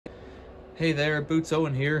Hey there, Boots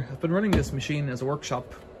Owen here. I've been running this machine as a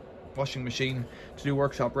workshop washing machine to do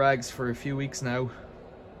workshop rags for a few weeks now.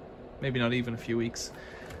 Maybe not even a few weeks.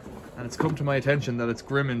 And it's come to my attention that it's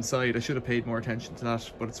grim inside. I should have paid more attention to that.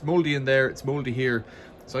 But it's mouldy in there, it's mouldy here.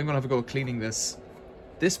 So I'm going to have a go at cleaning this.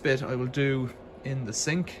 This bit I will do in the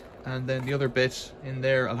sink, and then the other bit in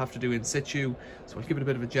there I'll have to do in situ. So I'll give it a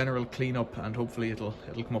bit of a general clean up and hopefully it'll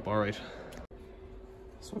come up alright.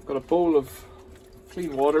 So I've got a bowl of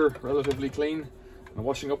clean water, relatively clean, and a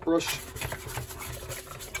washing up brush.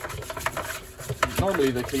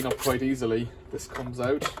 Normally they clean up quite easily. This comes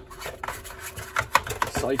out,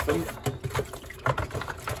 siphon.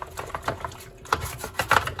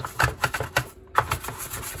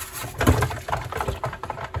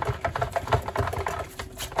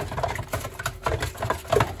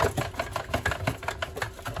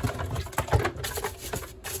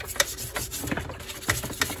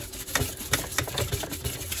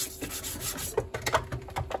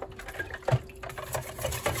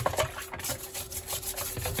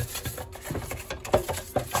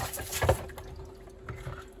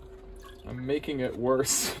 I'm making it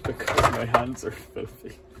worse because my hands are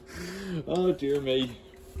filthy. Oh dear me.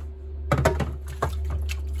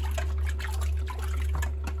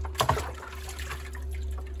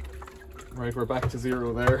 Right, we're back to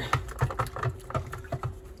zero there.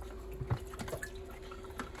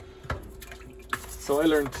 So I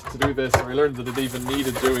learned to do this, or I learned that it even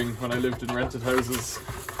needed doing when I lived in rented houses.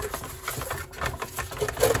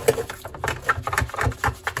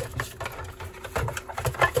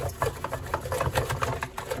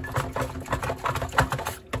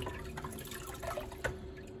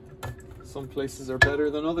 Some places are better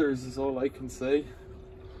than others is all I can say.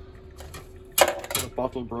 Got a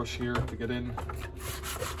bottle brush here to get in.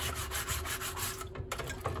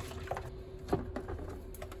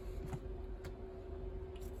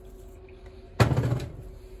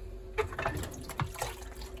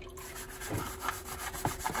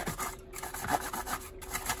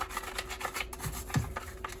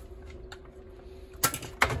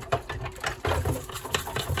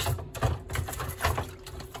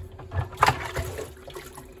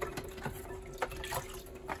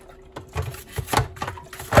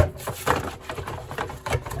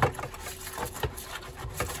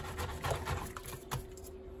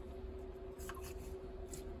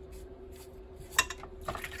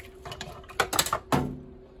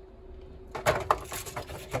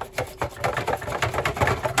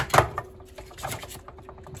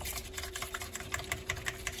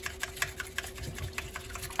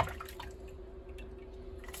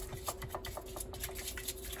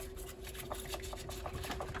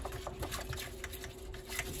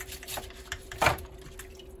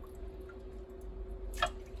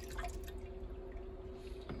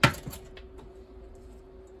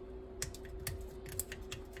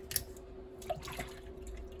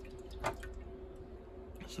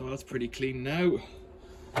 So that's pretty clean now.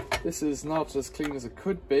 This is not as clean as it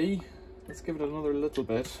could be. Let's give it another little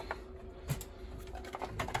bit.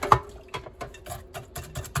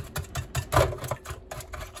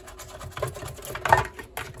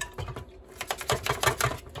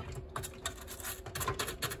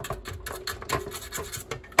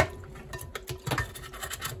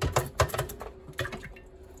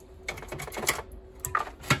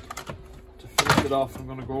 Off, I'm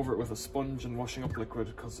going to go over it with a sponge and washing up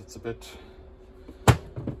liquid because it's a bit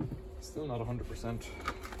still not 100%.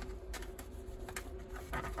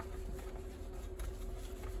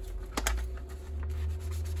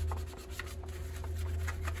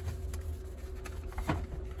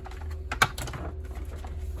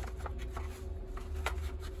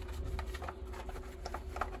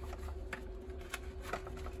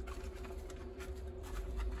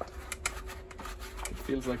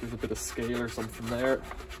 Feels like there's a bit of scale or something there.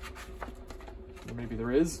 Or maybe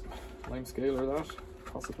there is. Lime scale or that,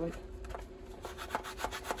 possibly.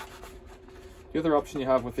 The other option you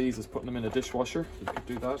have with these is putting them in a dishwasher. You could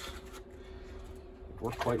do that. It'd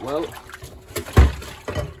work quite well.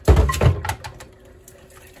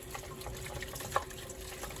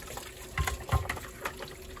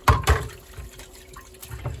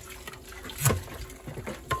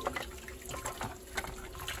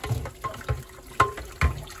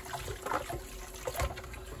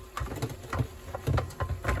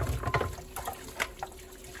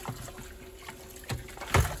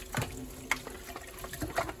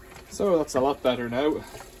 So that's a lot better now.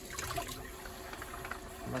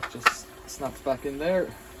 And that just snaps back in there.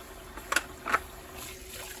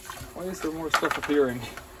 Why is there more stuff appearing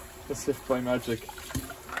as if by magic?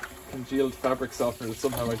 Congealed fabric softener that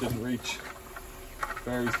somehow I didn't reach.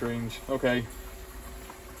 Very strange. Okay.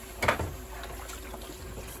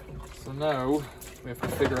 So now we have to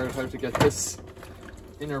figure out how to get this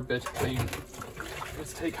inner bit clean.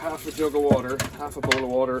 Let's take half a jug of water, half a bowl of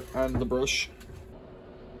water, and the brush.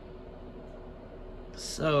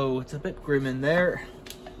 So it's a bit grim in there.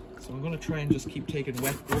 So I'm going to try and just keep taking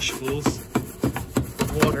wet brushfuls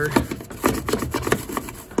of water.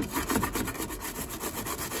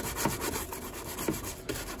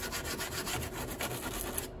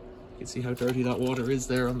 You can see how dirty that water is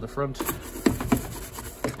there on the front.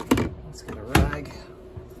 Let's get a rag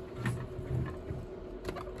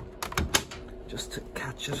just to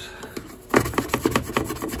catch it.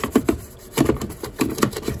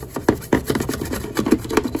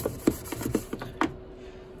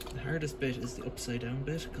 The hardest bit is the upside down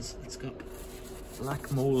bit because it's got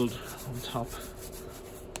black mould on top.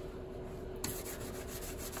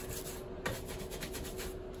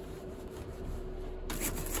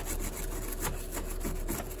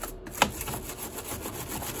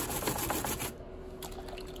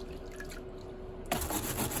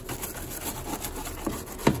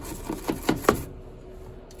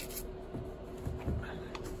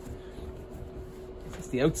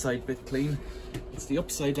 The outside bit clean. It's the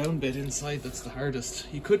upside down bit inside that's the hardest.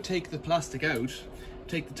 You could take the plastic out,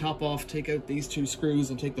 take the top off, take out these two screws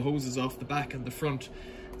and take the hoses off the back and the front.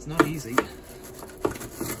 It's not easy.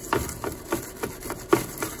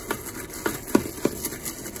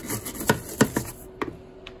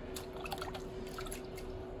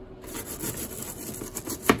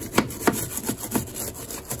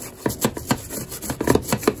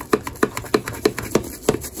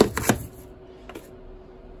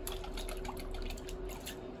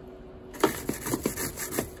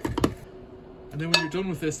 And then when you're done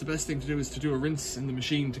with this, the best thing to do is to do a rinse in the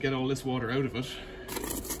machine to get all this water out of it.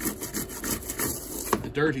 The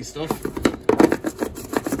dirty stuff.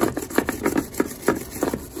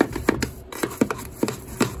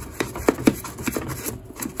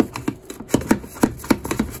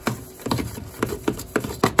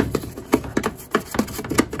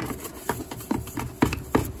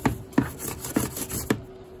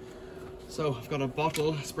 So I've got a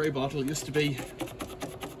bottle, a spray bottle. It used to be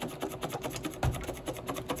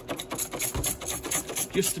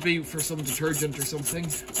for some detergent or something.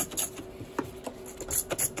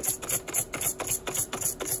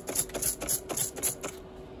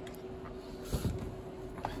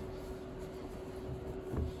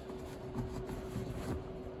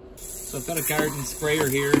 So I've got a garden sprayer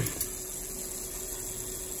here.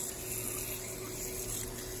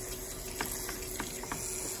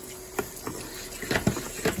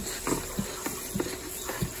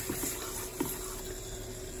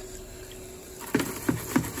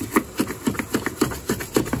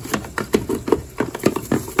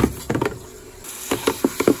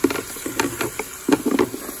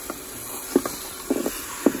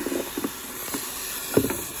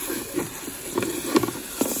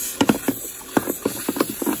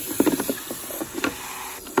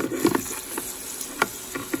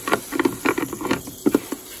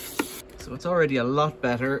 It's already a lot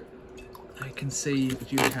better. I can see,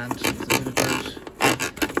 but you can't. There's a bit of dirt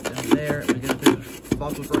down there. I get a bit of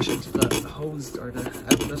bottle brush into the hose or the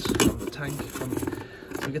outlet from the tank.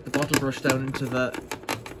 So we get the bottle brush down into the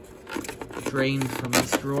drain from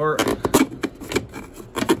this drawer.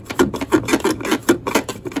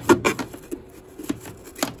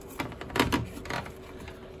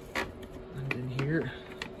 And in here,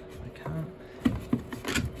 if I can.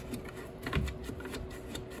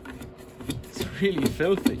 Really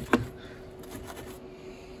filthy.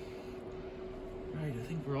 Right, I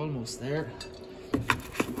think we're almost there.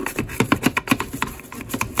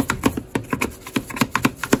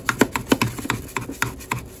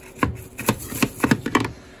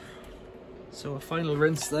 So a final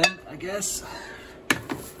rinse then, I guess.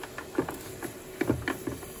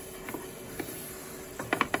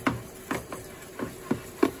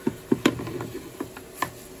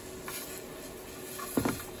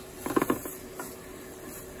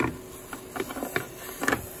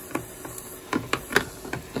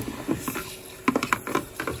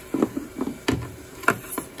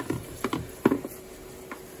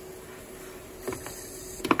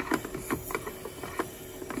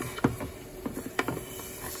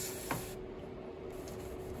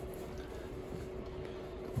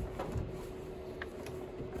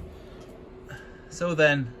 So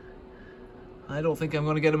then, I don't think I'm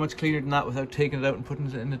going to get it much cleaner than that without taking it out and putting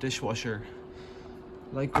it in the dishwasher.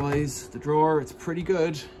 Likewise, the drawer, it's pretty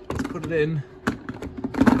good. Just put it in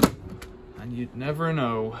and you'd never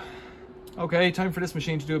know. Okay, time for this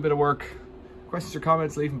machine to do a bit of work. Questions or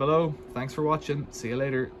comments, leave them below. Thanks for watching. See you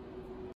later.